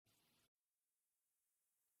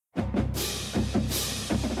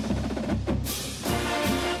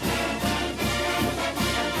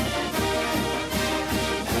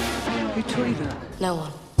No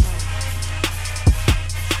one.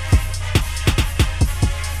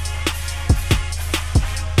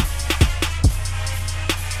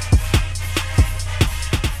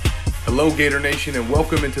 Hello, Gator Nation, and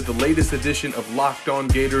welcome into the latest edition of Locked On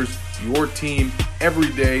Gators, your team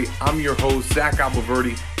every day. I'm your host, Zach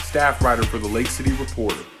Abolverdi, staff writer for the Lake City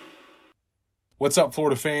Reporter. What's up,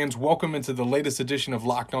 Florida fans? Welcome into the latest edition of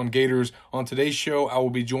Locked On Gators. On today's show, I will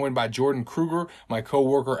be joined by Jordan Kruger, my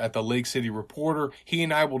co-worker at the Lake City Reporter. He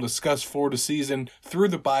and I will discuss Florida's season through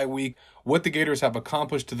the bye week, what the Gators have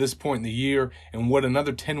accomplished to this point in the year, and what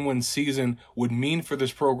another 10-win season would mean for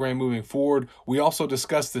this program moving forward. We also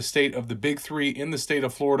discuss the state of the Big Three in the state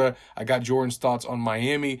of Florida. I got Jordan's thoughts on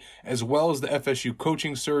Miami, as well as the FSU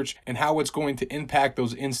coaching search and how it's going to impact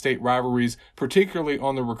those in-state rivalries, particularly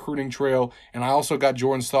on the recruiting trail. And I also got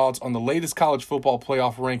Jordan's thoughts on the latest college football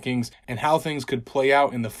playoff rankings and how things could play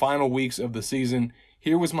out in the final weeks of the season.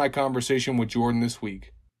 Here was my conversation with Jordan this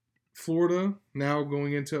week. Florida now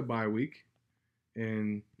going into a bye week,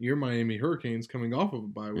 and your Miami Hurricanes coming off of a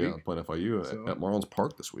bye week. Yeah, playing FIU at Marlins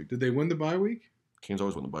Park this week. Did they win the bye week? Canes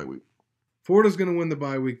always win the bye week. Florida's going to win the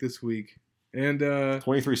bye week this week. And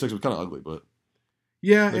 23-6 was kind of ugly, but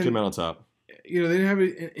yeah, they came out on top. You know, they didn't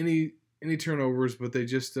have any turnovers, but they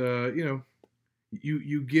just, you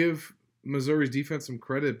give Missouri's defense some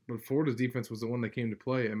credit, but Florida's defense was the one that came to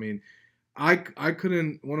play. I mean, I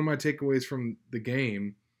couldn't, one of my takeaways from the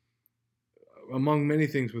game, among many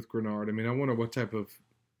things with Grenard, I mean, I wonder what type of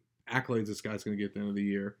accolades this guy's going to get at the end of the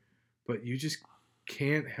year. But you just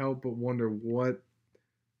can't help but wonder what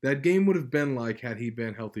that game would have been like had he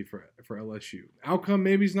been healthy for LSU. Outcome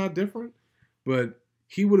maybe is not different, but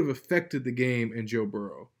he would have affected the game and Joe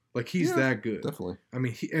Burrow. Like, he's that good. Definitely. I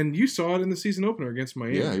mean, and you saw it in the season opener against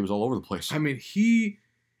Miami. Yeah, he was all over the place. I mean, the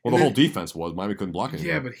whole defense was. Miami couldn't block anything.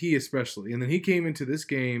 Yeah, but he especially. And then he came into this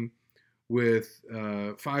game with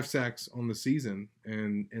 5 sacks on the season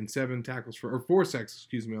and 4 sacks,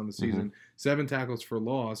 on the season, 7 tackles for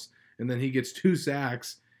loss, and then he gets 2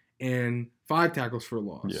 sacks and 5 tackles for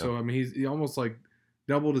loss. Yeah. So, I mean, he almost like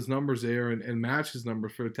doubled his numbers there and matched his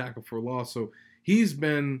numbers for a tackle for loss. So he's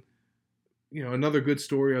been, another good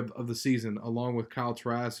story of the season, along with Kyle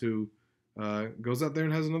Trask, who goes out there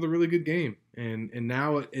and has another really good game. And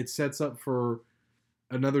now it sets up for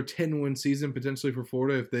another 10-win season potentially for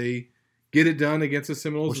Florida if they get it done against the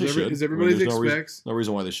Seminoles, as everybody expects. No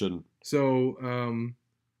reason why they shouldn't. So,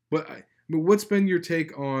 but what's been your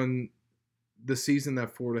take on the season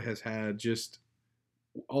that Florida has had, just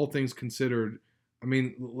all things considered? I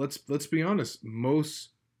mean, let's be honest.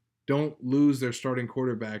 Most don't lose their starting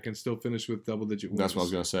quarterback and still finish with double-digit wins. That's what I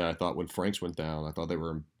was going to say. I thought when Franks went down, I thought they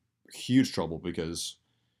were in huge trouble because,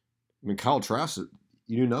 Kyle Trask,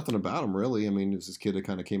 you knew nothing about him, really. I mean, it was this kid that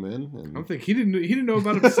kind of came in. And I think he didn't know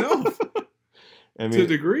about himself. To a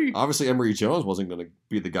degree. Obviously, Emory Jones wasn't going to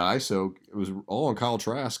be the guy, so it was all on Kyle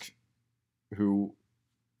Trask, who,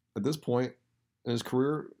 at this point in his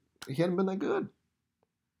career, he hadn't been that good.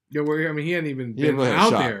 Yeah, he hadn't even been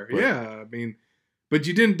out there. But, yeah, but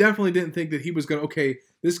you definitely didn't think that he was going to,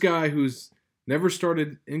 this guy who's never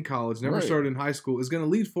started in college, never started in high school, is going to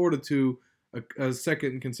lead Florida to a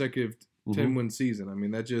second consecutive 10-win season. I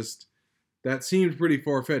mean, that seemed pretty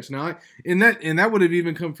far-fetched. Now, that would have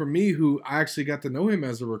even come from me, who I actually got to know him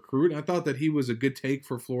as a recruit. I thought that he was a good take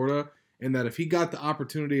for Florida, and that if he got the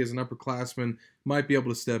opportunity as an upperclassman, might be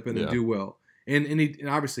able to step in and do well. And he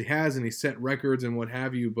obviously has, and he set records and what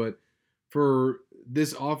have you. But for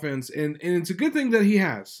this offense, and it's a good thing that he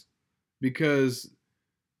has, because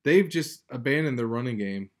they've just abandoned their running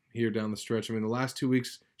game here down the stretch. I mean, the last 2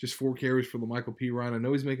 weeks, just 4 carries for LaMichael Pirine. I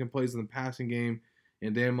know he's making plays in the passing game,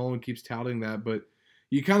 and Dan Mullen keeps touting that, but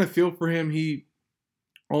you kind of feel for him. He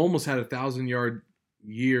almost had a 1,000-yard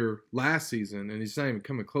year last season, and he's not even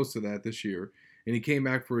coming close to that this year. And he came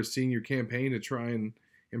back for his senior campaign to try and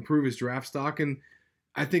improve his draft stock. And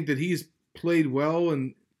I think that he's played well,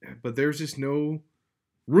 but there's just no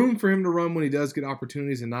room for him to run when he does get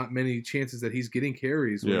opportunities, and not many chances that he's getting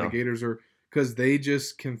carries when the Gators are, because they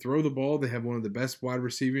just can throw the ball. They have one of the best wide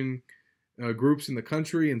receiving groups in the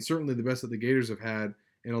country, and certainly the best that the Gators have had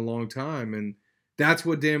in a long time. And that's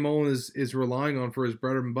what Dan Mullen is relying on for his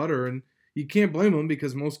bread and butter. And you can't blame him,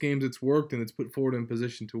 because most games it's worked and it's put Florida in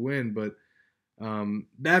position to win. But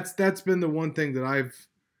that's been the one thing that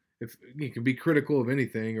if you can be critical of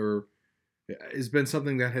anything, or has been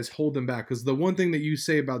something that has held them back. Because the one thing that you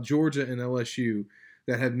say about Georgia and LSU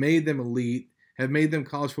that have made them elite, have made them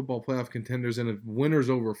college football playoff contenders and winners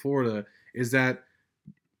over Florida, is that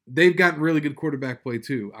they've gotten really good quarterback play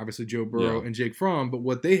too. Obviously Joe Burrow and Jake Fromm, but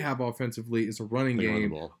what they have offensively is a running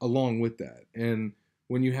game along with that. And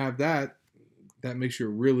when you have that, that makes you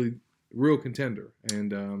a real contender.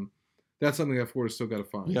 And that's something that Florida's still got to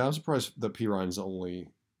find. Yeah, I'm surprised that Perine's only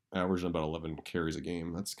averaging about 11 carries a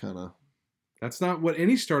game. That's not what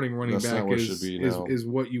any starting running back is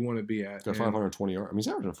what you want to be at. He's got 520 yards. I mean, he's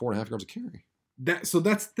averaging 4.5 yards a carry. So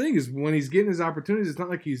that's the thing, is when he's getting his opportunities, it's not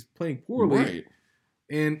like he's playing poorly. Right.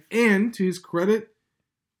 And to his credit,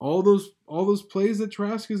 all those plays that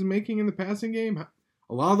Trask is making in the passing game,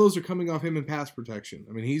 a lot of those are coming off him in pass protection.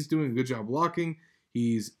 I mean, he's doing a good job blocking.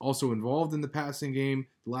 He's also involved in the passing game.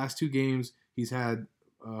 The last 2 games, he's had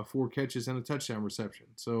 4 catches and a touchdown reception.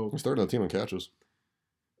 So he's third on the team in catches.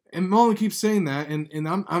 And Mullen keeps saying that, and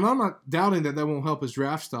I'm not doubting that won't help his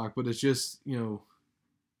draft stock, but it's just,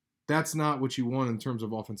 that's not what you want in terms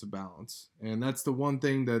of offensive balance. And that's the one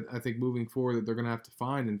thing that I think moving forward that they're going to have to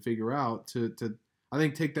find and figure out to I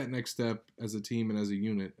think, take that next step as a team and as a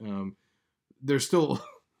unit. There's still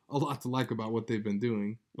a lot to like about what they've been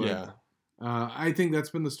doing. But, yeah. I think that's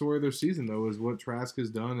been the story of their season, though, is what Trask has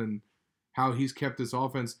done and how he's kept this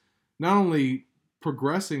offense not only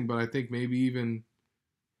progressing, but I think maybe even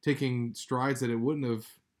taking strides that it wouldn't have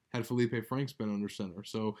had Felipe Franks been under center.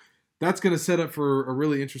 So that's going to set up for a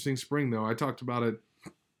really interesting spring, though. I talked about it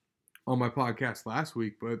on my podcast last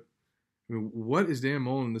week, but I mean, what is Dan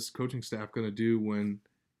Mullen and this coaching staff going to do when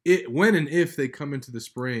and if they come into the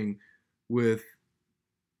spring with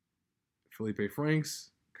Felipe Franks,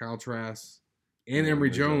 Kyle Trask, and Emory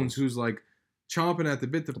Jones, who's like chomping at the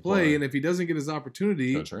bit to play, and if he doesn't get his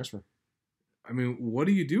opportunity, transfer. I mean, what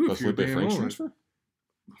do you do if you're Dan Mullen? Transfer?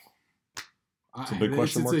 It's a big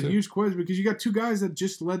question mark. It's a huge question because you got 2 guys that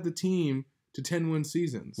just led the team to 10-win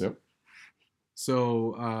seasons. Yep.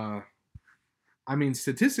 So, I mean,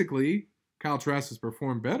 statistically, Kyle Trask has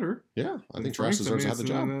performed better. Yeah, I think Trask deserves to have the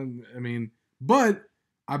job. I mean, but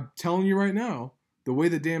I'm telling you right now, the way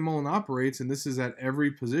that Dan Mullen operates, and this is at every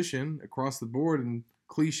position across the board, and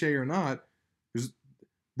cliche or not,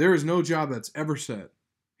 there is no job that's ever set.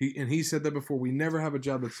 He said that before. We never have a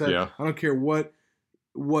job that's set. Yeah. I don't care what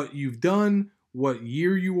you've done, what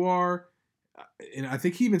year you are. And I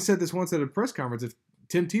think he even said this once at a press conference, if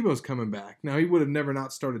Tim Tebow's coming back. Now, he would have never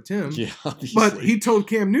not started Tim. Yeah, obviously. But he told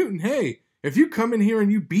Cam Newton, hey, if you come in here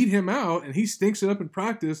and you beat him out and he stinks it up in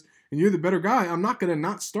practice and you're the better guy, I'm not going to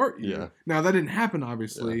not start you. Yeah. Now, that didn't happen,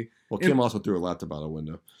 obviously. Yeah. Well, Kim also threw a laptop out a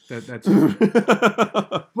window. That's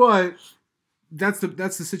But that's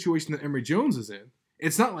the situation that Emory Jones is in.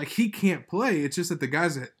 It's not like he can't play. It's just that the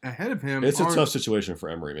guys ahead of him It's a tough situation for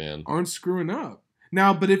Emory, man. Aren't screwing up.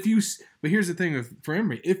 Now, but here's the thing for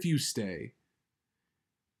Emory. If you stay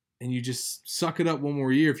and you just suck it up one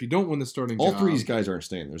more year, if you don't win the starting job. All 3 of these guys aren't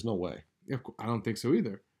staying. There's no way. I don't think so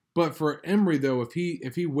either. But for Emory, though, if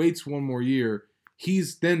he waits one more year,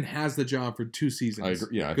 he's then has the job for 2 seasons. I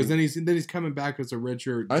agree. Yeah, because then he's coming back as a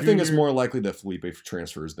redshirt. I think it's more likely that Felipe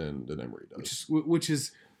transfers than Emory does. Which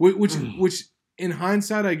in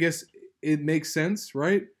hindsight, I guess it makes sense,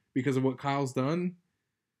 right? Because of what Kyle's done.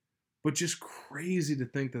 But just crazy to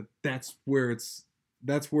think that that's where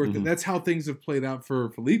that's how things have played out for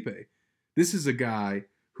Felipe. This is a guy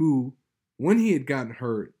who, when he had gotten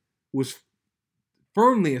hurt, was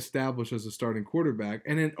firmly established as a starting quarterback.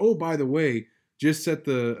 And then, oh, by the way, just set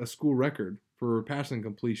a school record for passing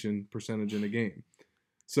completion percentage in a game.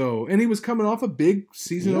 So, and he was coming off a big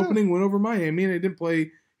season opening win over Miami, and he didn't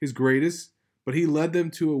play his greatest, but he led them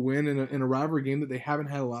to a win in a rivalry game that they haven't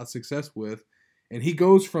had a lot of success with. And he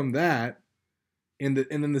goes from that, and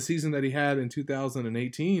then the season that he had in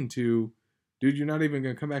 2018 to, dude, you're not even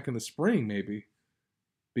going to come back in the spring, maybe,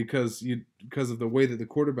 because of the way that the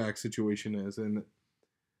quarterback situation is. And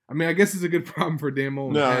I mean, I guess it's a good problem for Dan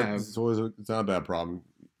Mullen to have. It's not a bad problem.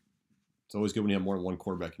 It's always good when you have more than one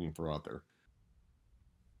quarterback you can throw out there.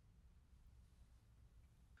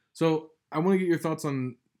 So I want to get your thoughts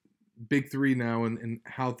on Big 3 now and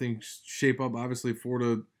how things shape up. Obviously,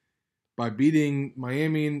 Florida, by beating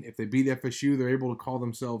Miami, if they beat FSU, they're able to call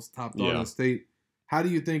themselves top dog in the state. How do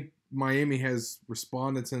you think Miami has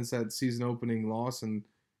responded since that season opening loss? And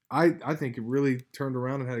I think it really turned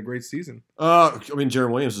around and had a great season. I mean,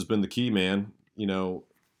 Jarren Williams has been the key, man. You know,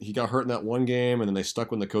 he got hurt in that one game, and then they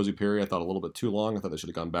stuck with N'Kosi Perry. I thought a little bit too long. I thought they should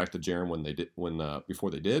have gone back to Jarren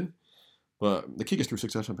before they did. But the key gets through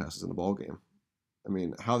 6 touchdown passes in the ball game. I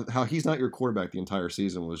mean, how he's not your quarterback the entire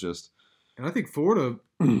season was just. And I think Florida,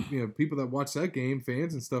 people that watch that game,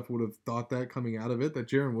 fans and stuff, would have thought that coming out of it, that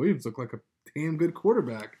Jarren Williams looked like a damn good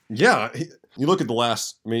quarterback. Yeah. You look at the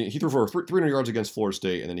last, I mean, he threw for 300 yards against Florida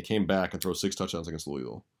State, and then he came back and threw 6 touchdowns against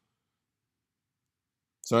Louisville.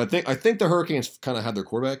 So I think the Hurricanes kind of had their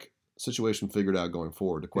quarterback situation figured out going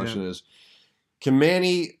forward. The question is, can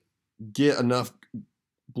Manny get enough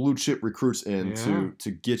blue chip recruits in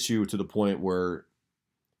to get you to the point where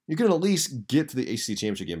you can at least get to the ACC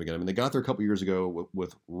championship game again. I mean, they got there a couple years ago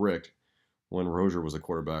with Rick when Rozier was a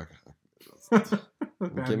quarterback.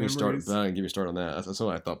 Get me started on that. That's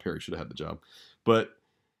why I thought Perry should have had the job. But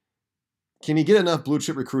can you get enough blue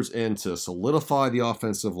chip recruits in to solidify the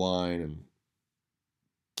offensive line and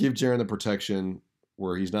give Jaren the protection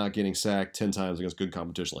where he's not getting sacked 10 times against good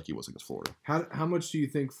competition like he was against Florida? How much do you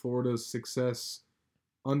think Florida's success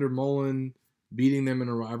under Mullen, beating them in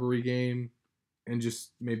a rivalry game, and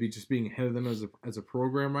just being ahead of them as a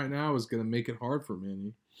program right now is going to make it hard for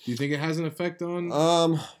Manny? Do you think it has an effect on?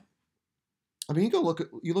 I mean, you look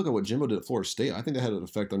at what Jimbo did at Florida State. I think that had an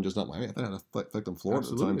effect on just not Miami. I think it had an effect on Florida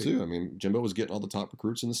at the time too. I mean, Jimbo was getting all the top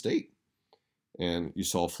recruits in the state, and you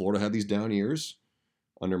saw Florida had these down years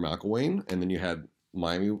under McElwain, and then you had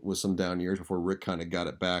Miami with some down years before Rick kind of got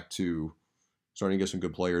it back to starting to get some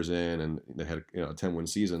good players in, and they had a 10-win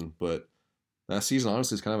season. But that season,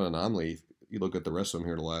 honestly, is kind of an anomaly. You look at the rest of them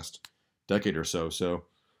here the last decade or so. So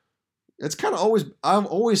it's kind of I've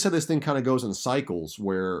always said this thing kind of goes in cycles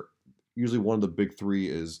where usually one of the big three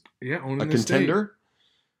is a contender.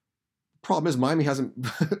 Problem is Miami hasn't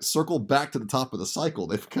circled back to the top of the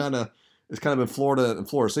cycle. It's kind of been Florida and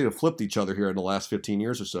Florida State have flipped each other here in the last 15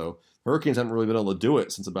 years or so. Hurricanes haven't really been able to do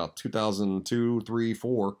it since about 2002, 3,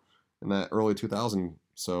 4, in that early 2000.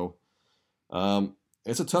 So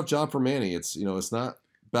it's a tough job for Manny. It's not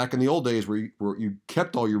back in the old days where you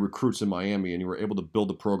kept all your recruits in Miami and you were able to build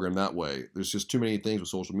the program that way. There's just too many things with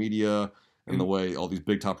social media and the way all these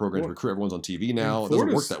big top programs recruit. Everyone's on TV now. It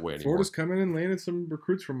doesn't work that way anymore. Florida's come in and landed some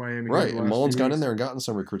recruits from Miami. Right, and Mullen's gone in there and gotten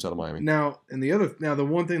some recruits out of Miami. Now, the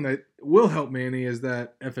one thing that will help Manny is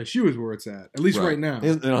that FSU is where it's at least right now.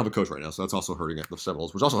 They don't have a coach right now, so that's also hurting the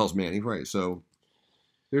Seminoles, which also helps Manny, right? So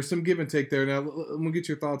there's some give and take there. Now, we'll get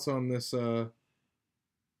your thoughts on this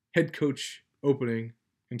head coach opening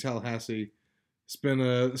in Tallahassee. It's been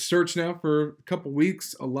a search now for a couple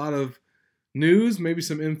weeks. A lot of news, maybe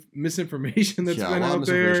some misinformation that's been out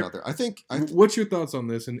there. I think. What's your thoughts on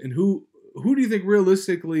this, and who do you think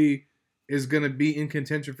realistically is going to be in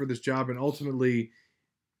contention for this job, and ultimately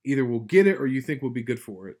either will get it or you think will be good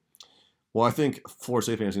for it? Well, I think Florida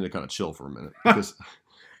State fans need to kind of chill for a minute because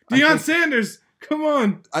Deion Sanders. Come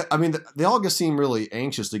on. I mean, they all just seem really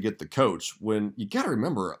anxious to get the coach when you got to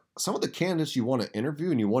remember some of the candidates you want to interview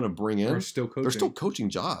and you want to bring in, they're still coaching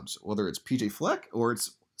jobs, whether it's PJ Fleck or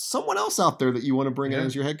it's someone else out there that you want to bring in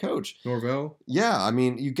as your head coach. Norvell. Yeah. I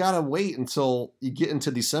mean, you got to wait until you get into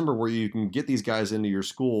December where you can get these guys into your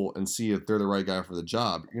school and see if they're the right guy for the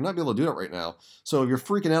job. You're not able to do that right now. So if you're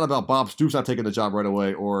freaking out about Bob Stoops not taking the job right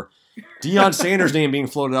away or Deion Sanders' name being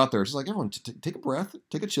floated out there, it's just like, everyone, take a breath,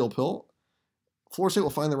 take a chill pill. Florida State will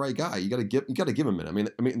find the right guy. You got to give him a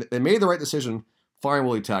minute. I mean, they made the right decision firing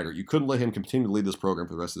Willie Taggart. You couldn't let him continue to lead this program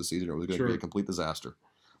for the rest of the season. It was going to be a complete disaster.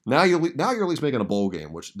 Now you're at least making a bowl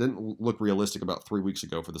game, which didn't look realistic about 3 weeks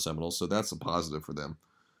ago for the Seminoles. So that's a positive for them.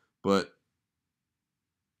 But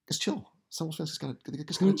just chill. Seminoles fans just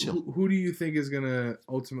gotta chill. Who do you think is going to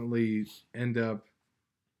ultimately end up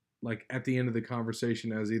like at the end of the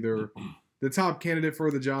conversation as either the top candidate for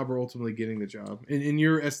the job or ultimately getting the job, in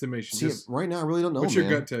your estimation? See, right now, I really don't know. What's your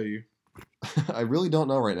gut tell you? I really don't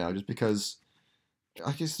know right now, just because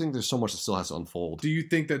I just think there's so much that still has to unfold. Do you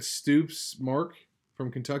think that Stoops, Mark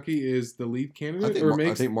from Kentucky, is the lead candidate?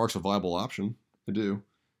 I think Mark's a viable option. I do.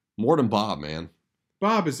 More than Bob, man.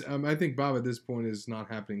 Bob is. I think Bob at this point is not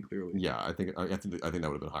happening clearly. Yeah, I think that would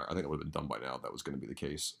have been higher. I think it would have been done by now if that was going to be the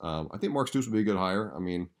case. I think Mark Stoops would be a good hire. I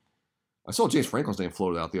mean, I saw James Franklin's name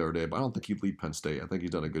floated out the other day, but I don't think he'd lead Penn State. I think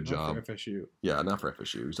he's done a good job. For FSU. Yeah, not for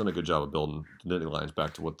FSU. He's done a good job of building the Nittany Lions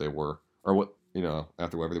back to what they were, or what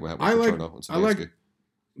after everything happened. I like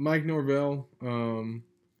Mike Norvell.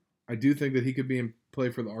 I do think that he could be in play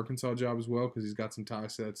for the Arkansas job as well because he's got some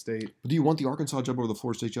ties to that state. But do you want the Arkansas job over the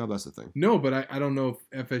Florida State job? That's the thing. No, but I don't know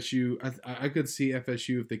if FSU. I could see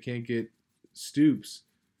FSU if they can't get Stoops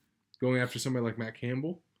going after somebody like Matt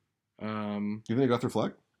Campbell. You think they got their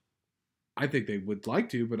Fleck? I think they would like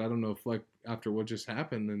to, but I don't know if Fleck, after what just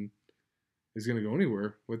happened, then is going to go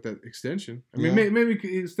anywhere with that extension. I mean, maybe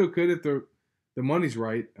he still could if the money's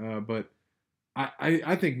right. But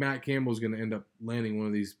I think Matt Campbell is going to end up landing one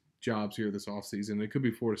of these jobs here this offseason. It could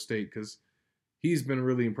be Florida State because he's been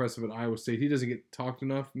really impressive at Iowa State. He doesn't get talked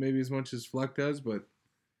enough, maybe as much as Fleck does, but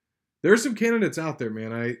there's some candidates out there,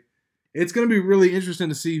 man. It's going to be really interesting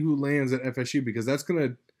to see who lands at FSU because that's going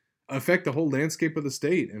to affect the whole landscape of the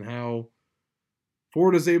state and how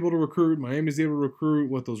Florida's able to recruit, Miami's able to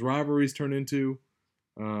recruit, what those rivalries turn into.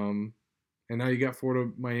 And now you got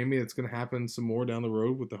Florida, Miami. That's going to happen some more down the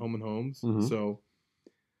road with the home and homes. Mm-hmm. So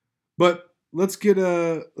But let's get.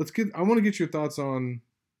 I want to get your thoughts on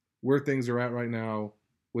where things are at right now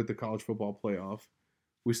with the college football playoff.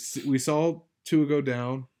 We saw Tua go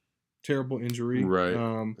down, terrible injury. Right.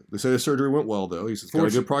 They say the surgery went well though. He's got a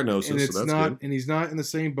good prognosis, so that's good. And he's not in the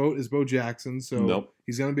same boat as Bo Jackson, so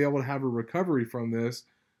he's going to be able to have a recovery from this.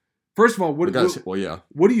 First of all, what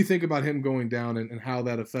do you think about him going down and how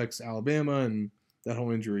that affects Alabama and that whole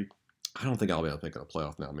injury? I don't think Alabama's making a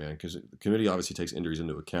playoff now, man, because the committee obviously takes injuries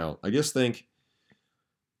into account. I just think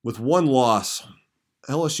with one loss,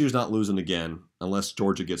 LSU's not losing again unless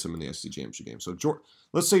Georgia gets them in the SEC championship game. So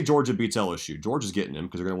let's say Georgia beats LSU. Georgia's getting them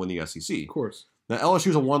because they're going to win the SEC. Of course. Now,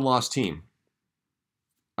 LSU's a one-loss team.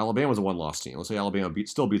 Alabama's a one-loss team. Let's say Alabama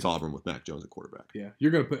still beats Auburn with Mac Jones at quarterback. Yeah,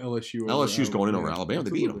 you're going to put LSU over LSU's going in over Alabama.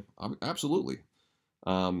 They beat them. Absolutely.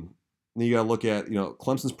 Then you got to look at,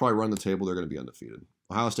 Clemson's probably running the table. They're going to be undefeated.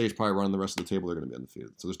 Ohio State's probably running the rest of the table. They're going to be undefeated.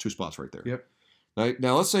 So there's 2 spots right there. Yep.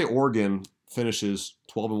 Now let's say Oregon finishes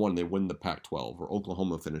 12-1 and they win the Pac-12, or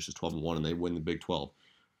Oklahoma finishes 12-1 and they win the Big 12.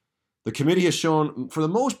 The committee has shown, for the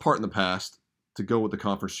most part in the past, to go with the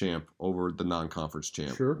conference champ over the non-conference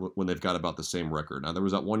champ when they've got about the same record. Now, there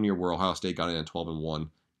was that one year where Ohio State got in at 12-1,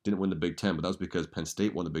 didn't win the Big Ten, but that was because Penn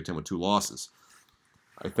State won the Big Ten with 2 losses.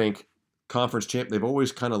 I think conference champ, they've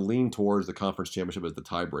always kind of leaned towards the conference championship as the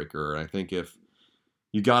tiebreaker. And I think if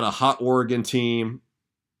you got a hot Oregon team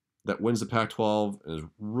that wins the Pac-12 and is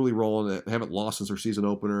really rolling, they haven't lost since their season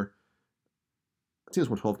opener, that team's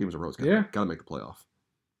won 12 games in a row. It's got to make the playoff.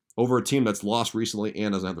 Over a team that's lost recently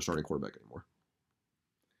and doesn't have their starting quarterback anymore.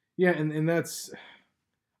 Yeah, and that's,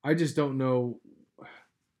 I just don't know.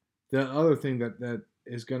 The other thing that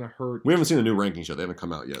is going to hurt. We haven't seen the new rankings yet. They haven't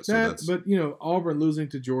come out yet. But, Auburn losing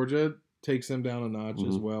to Georgia takes them down a notch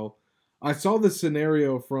as well. I saw the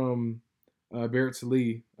scenario from Barrett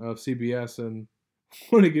Sallee of CBS, and I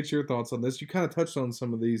want to get your thoughts on this. You kind of touched on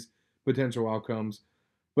some of these potential outcomes.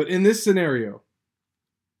 But in this scenario,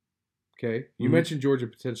 okay, you mentioned Georgia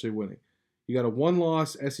potentially winning. You got a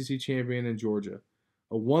 1-loss SEC champion in Georgia,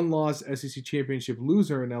 a 1-loss SEC championship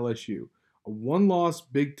loser in LSU, a 1-loss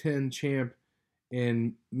Big Ten champ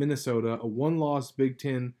in Minnesota, a 1-loss Big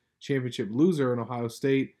Ten championship loser in Ohio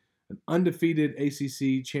State, an undefeated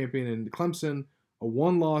ACC champion in Clemson, a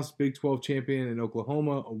 1-loss Big 12 champion in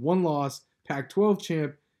Oklahoma, a 1-loss Pac-12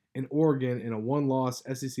 champ in Oregon, and a 1-loss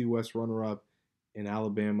SEC West runner-up in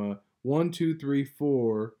Alabama. 1, 2, 3,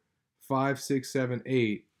 4, 5, 6, 7,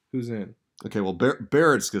 8. Who's in? Okay, well,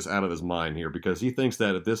 Barrett's just out of his mind here because he thinks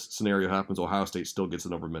that if this scenario happens, Ohio State still gets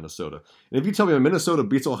it over Minnesota. And if you tell me when Minnesota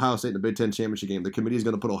beats Ohio State in the Big Ten championship game, the committee is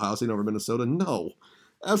going to put Ohio State over Minnesota? No,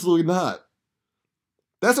 absolutely not.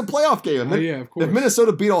 That's a playoff game. Yeah, of course. If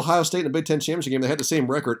Minnesota beat Ohio State in the Big Ten championship game, they had the same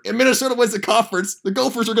record, and Minnesota wins the conference, the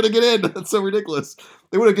Gophers are going to get in. That's so ridiculous.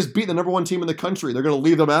 They would have just beaten the number 1 team in the country. They're going to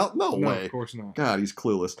leave them out? No way. Of course not. God, he's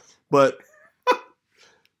clueless. But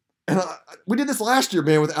and we did this last year,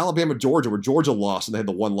 man, with Alabama, Georgia, where Georgia lost and they had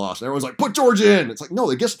the 1 loss. And everyone's like, put Georgia in. It's like, no,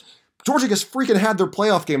 Georgia just freaking had their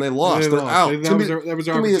playoff game. They lost. They're out. That was our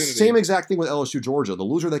opportunity. The same exact thing with LSU, Georgia. The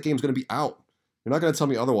loser of that game is going to be out. You're not going to tell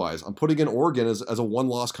me otherwise. I'm putting in Oregon as a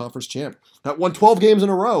 1-loss conference champ. That won 12 games in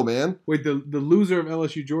a row, man. Wait, the loser of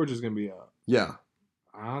LSU, Georgia is going to be out. Yeah.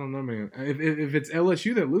 I don't know, man. If it's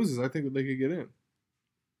LSU that loses, I think that they could get in.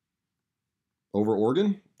 Over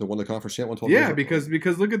Oregon? The won the conference champ, won 12 games? Yeah,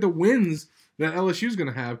 because look at the wins that LSU's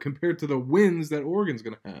going to have compared to the wins that Oregon's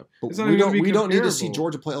going to have. But we don't need to see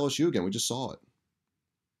Georgia play LSU again. We just saw it.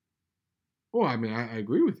 Well, I mean, I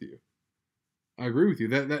agree with you. I agree with you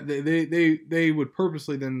that they would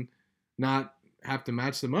purposely then not have to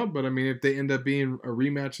match them up. But I mean, if they end up being a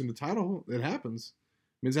rematch in the title, it happens.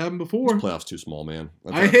 I mean, it's happened before. This playoff's too small, man.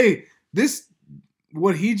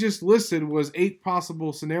 What he just listed was 8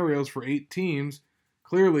 possible scenarios for 8 teams.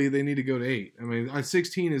 Clearly, they need to go to 8. I mean,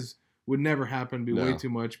 16 would never happen. Be way too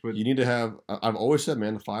much. But you need to have. I've always said,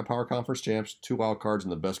 man, the 5 power conference champs, 2 wild cards,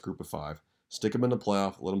 and the best group of 5. Stick them in the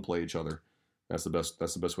playoff. Let them play each other. That's the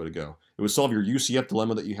best way to go. It would solve your UCF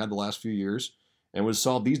dilemma that you had the last few years, and would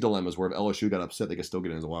solve these dilemmas where if LSU got upset, they could still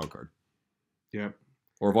get in as a wild card. Yep.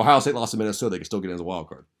 Or if Ohio State lost to Minnesota, they could still get in as a wild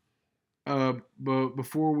card. But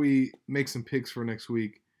before we make some picks for next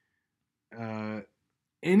week,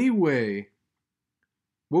 anyway,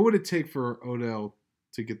 what would it take for Odell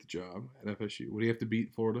to get the job at FSU? Would he have to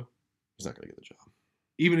beat Florida? He's not going to get the job.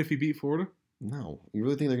 Even if he beat Florida? No. You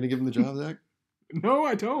really think they're going to give him the job, Zach? No,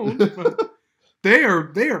 I don't. But they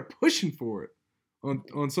are pushing for it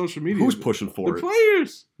on social media. Who's pushing for it? The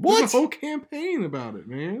players. What? There's a whole campaign about it,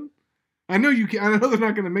 man. I know they're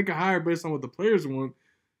not going to make a hire based on what the players want,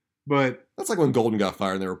 but that's like when Golden got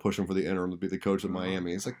fired and they were pushing for the interim to be the coach of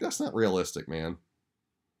Miami. It's like, that's not realistic, man.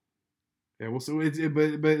 Yeah, well, so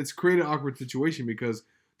but it's created an awkward situation because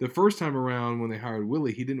the first time around when they hired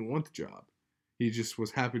Willie, he didn't want the job. He just was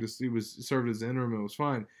happy to see, he was served as interim and it was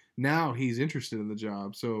fine. Now he's interested in the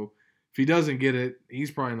job, so if he doesn't get it, he's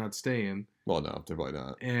probably not staying. Well, no, they're probably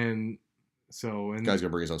not. And guy's gonna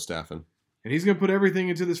bring his own staff in, and he's gonna put everything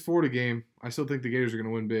into this Florida game. I still think the Gators are gonna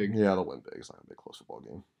win big. Yeah, they'll win big. It's not gonna be a close football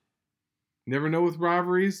game. Never know with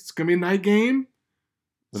rivalries. It's gonna be a night game.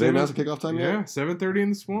 Did they announce the kickoff time yet? Yeah, 7:30 in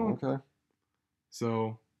the Swamp. Okay.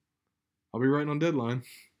 So I'll be writing on deadline,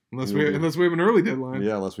 unless we have an early deadline.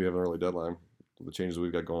 Yeah, unless we have an early deadline. The changes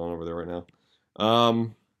we've got going on over there right now. All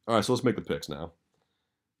right, so let's make the picks now.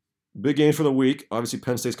 Big games for the week. Obviously,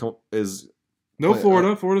 Penn State's is no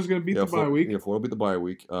Florida. Florida's going to beat the bye week. Yeah, Florida will beat the bye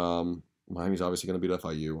week. Miami's obviously going to beat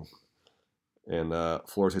FIU, and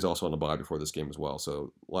Florida State's also on the bye before this game as well.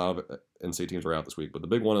 So a lot of NC teams are out this week. But the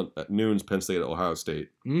big one at noon is Penn State at Ohio State.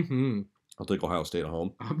 Mm-hmm. I'll take Ohio State at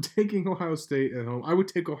home. I'm taking Ohio State at home. I would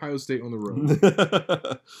take Ohio State on the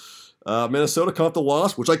road. Minnesota caught the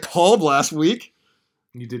loss, which I called last week.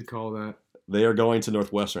 You did call that. They are going to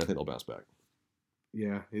Northwestern. I think they'll bounce back.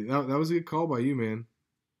 Yeah, that was a good call by you, man.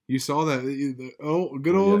 You saw that.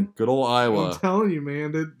 Good old Iowa. I'm telling you,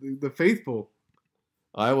 man, the faithful.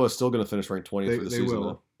 Iowa's still going to finish ranked 20th for the season. They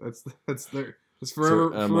will. Though. That's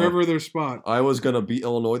forever their spot. Iowa's going to beat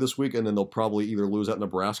Illinois this week, and then they'll probably either lose at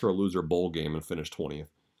Nebraska or lose their bowl game and finish 20th.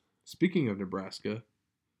 Speaking of Nebraska,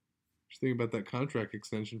 just think about that contract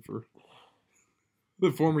extension for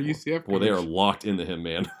the former UCF coach. Well, they are locked into him,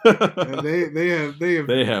 man.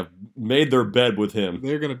 they have made their bed with him.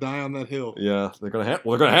 They're gonna die on that hill. Yeah, they're gonna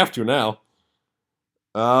have to now.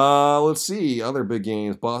 Let's see other big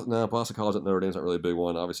games. Boston College at Notre Dame's not really a big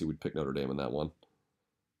one. Obviously, we'd pick Notre Dame in that one.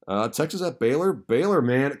 Texas at Baylor. Baylor,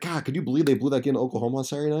 man, God, could you believe they blew that game to Oklahoma on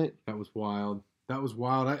Saturday night? That was wild.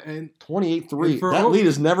 And 28-3. That lead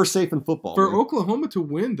is never safe in football. For Oklahoma to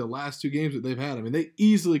win the last two games that they've had, I mean, they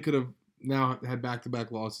easily could have now had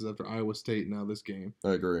back-to-back losses after Iowa State and now this game.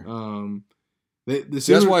 I agree.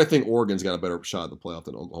 That's why I think Oregon's got a better shot at the playoff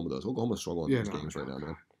than Oklahoma does. Oklahoma's struggling in these games right now,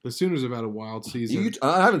 man. The Sooners have had a wild season.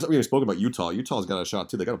 I haven't even spoken about Utah. Utah's got a shot,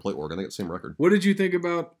 too. They got to play Oregon. They got the same record. What did you think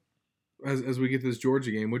about, as we get to this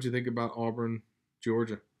Georgia game, what did you think about Auburn,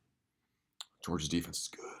 Georgia? Georgia's defense is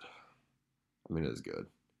good. I mean, it is good.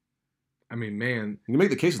 I mean, man, you can make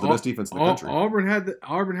the case it's the best defense in the country. Auburn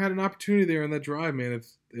had an opportunity there on that drive, man.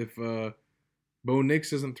 If Bo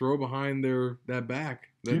Nix doesn't throw behind that back,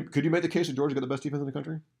 could you make the case that Georgia got the best defense in the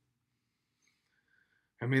country?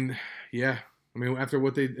 I mean, yeah. I mean, after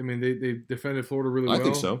what they defended Florida really well. I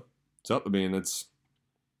think so. I mean, it's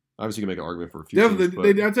obviously you can make an argument for a few teams, but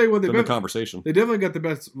I'll tell you what, the conversation. They definitely got the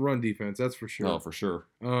best run defense. That's for sure. Oh, for sure.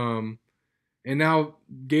 And now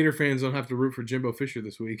Gator fans don't have to root for Jimbo Fisher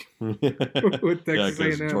this week. With Texas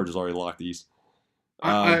A&M. Georgia's already locked East.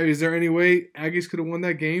 Is there any way Aggies could have won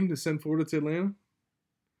that game to send Florida to Atlanta?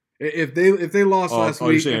 If they lost last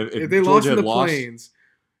week, if they lost to the Plains,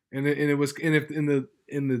 and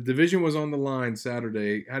if the division was on the line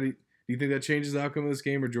Saturday, do you think that changes the outcome of this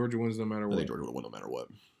game, or Georgia wins no matter what? I think Georgia would win no matter what.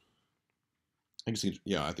 I think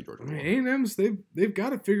Georgia. A&M's they've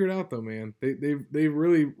got it figured out though, man. They've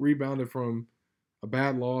really rebounded from a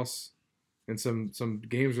bad loss and some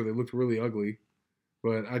games where they looked really ugly,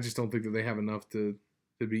 but I just don't think that they have enough to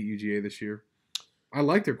beat UGA this year. I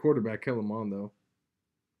like their quarterback Kellen Mond though.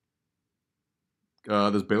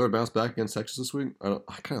 Does Baylor bounce back against Texas this week? I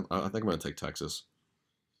think I'm going to take Texas.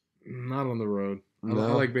 Not on the road. I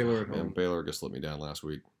like Baylor at home. Man, Baylor just let me down last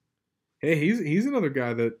week. Hey, he's another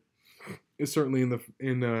guy that is certainly in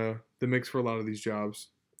the mix for a lot of these jobs.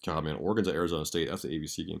 God, man, Oregon's at Arizona State. That's the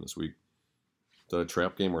ABC game this week. Is that a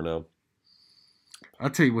trap game or no? I'll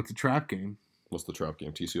tell you what's the trap game. What's the trap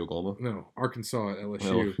game? TCU Oklahoma? No, Arkansas at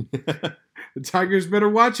LSU. No. The Tigers better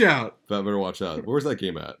watch out. Better watch out. Where's that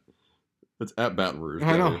game at? It's at Baton Rouge.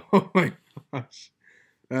 I know. Oh my gosh,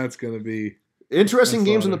 that's gonna be interesting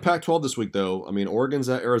games in the Pac-12 this week, though. I mean, Oregon's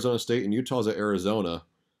at Arizona State and Utah's at Arizona.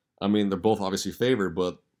 I mean, they're both obviously favored,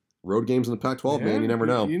 but road games in the Pac-12, man, you never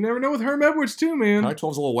know. You never know with Herm Edwards too, man.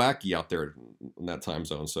 Pac-12's a little wacky out there in that time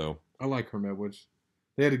zone. So I like Herm Edwards.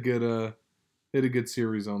 They had a good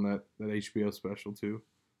series on that HBO special too.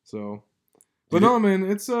 So, but no, man,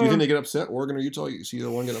 it's. Do you think they get upset, Oregon or Utah? You see either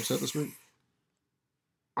one get upset this week?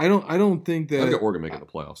 I don't think that. I got Oregon making the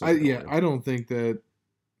playoffs. I don't think that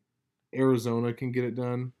Arizona can get it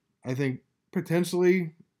done. I think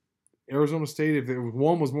potentially Arizona State, if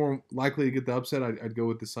one was more likely to get the upset, I'd go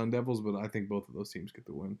with the Sun Devils, but I think both of those teams get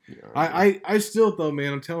the win. Yeah, I still, though,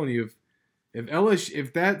 man, I'm telling you,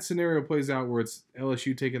 if that scenario plays out where it's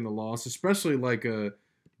LSU taking the loss, especially like a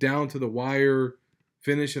down to the wire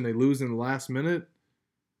finish and they lose in the last minute,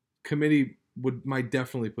 committee might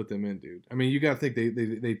definitely put them in, dude. I mean, you got to think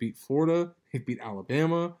they beat Florida, they beat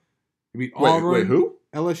Alabama, they beat Auburn. Wait, who?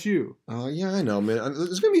 LSU. Yeah, I know, man.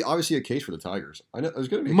 There's going to be obviously a case for the Tigers. I know there's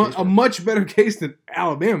going to be a much better case than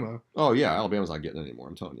Alabama. Oh yeah, Alabama's not getting it anymore.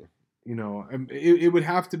 I'm telling you. You know, it would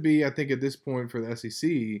have to be, I think, at this point for the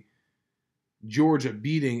SEC, Georgia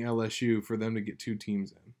beating LSU for them to get 2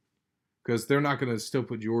 teams in, because they're not going to still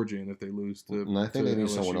put Georgia in if they lose to. And I think they need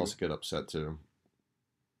LSU. Someone else to get upset too.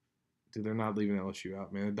 Dude, they're not leaving LSU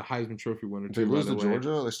out, man. The Heisman Trophy winner. If they lose to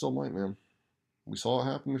Georgia, they still might, man. We saw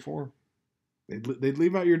it happen before. They'd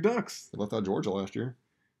leave out your Ducks. They left out Georgia last year.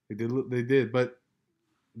 They did, but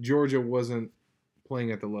Georgia wasn't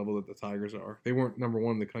playing at the level that the Tigers are. They weren't number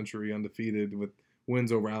 1 in the country, undefeated, with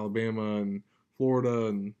wins over Alabama and Florida,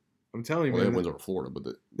 and I'm telling you, man, they had wins over Florida,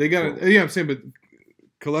 but they got it. Yeah, I'm saying, but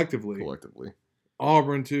collectively,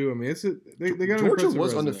 Auburn too. I mean, they got Georgia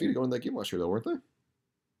was undefeated going that game last year, though, weren't they?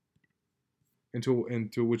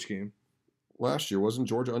 Into which game? Last year, wasn't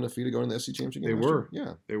Georgia undefeated going to the SEC championship game? They were.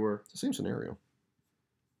 Yeah, they were. It's the same scenario.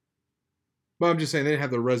 But I'm just saying they didn't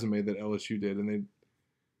have the resume that LSU did, and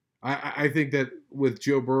I think that with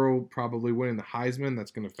Joe Burrow probably winning the Heisman,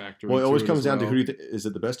 that's going to factor. Well, it always comes down to who do you think is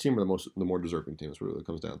it the best team or the more deserving team? That's what it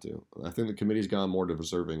comes down to. I think the committee's gone more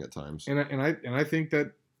deserving at times. And I think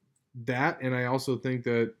that, and I also think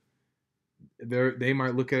that they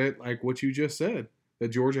might look at it like what you just said, that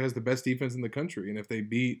Georgia has the best defense in the country, and if they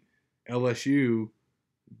beat LSU,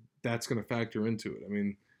 that's going to factor into it. I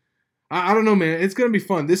mean, I don't know, man. It's going to be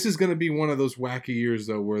fun. This is going to be one of those wacky years,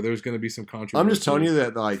 though, where there's going to be some controversy. I'm just telling you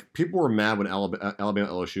that, like, people were mad when Alabama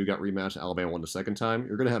LSU got rematched and Alabama won the second time.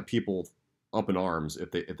 You're going to have people up in arms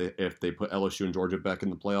if they put LSU and Georgia back in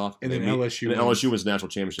the playoff, and then LSU wins the national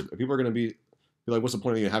championship. People are going to be like, what's the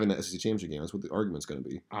point of even having that SEC championship game? That's what the argument's going to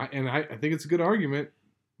be. I think it's a good argument,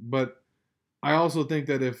 but I also think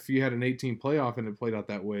that if you had an 18 playoff and it played out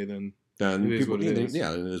that way, then it is what it is.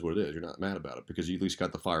 Yeah, it is what it is. You're not mad about it because you at least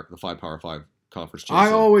got the 5 Power 5 conference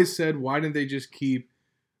champions. I always said, why didn't they just keep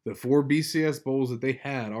the 4 BCS bowls that they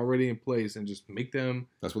had already in place and just make them?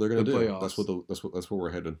 That's what they're going to do. Playoffs. That's where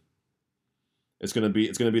we're headed. It's going to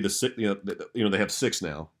be the 6. They have 6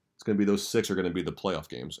 now. It's going to be those 6 are going to be the playoff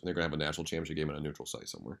games, and they're going to have a national championship game in a neutral site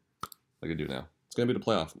somewhere, like they do now. It's going to be the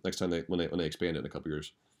playoff next time when they expand it in a couple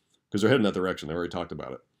years, because they're heading that direction. They already talked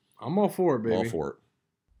about it. I'm all for it, baby. All for it.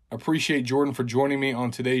 I appreciate Jordan for joining me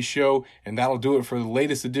on today's show, and that'll do it for the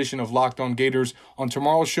latest edition of Locked On Gators. On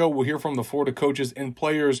tomorrow's show, we'll hear from the Florida coaches and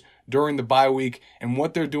players during the bye week and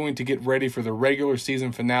what they're doing to get ready for the regular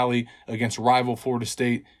season finale against rival Florida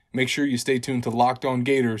State. Make sure you stay tuned to Locked On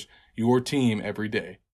Gators, your team every day.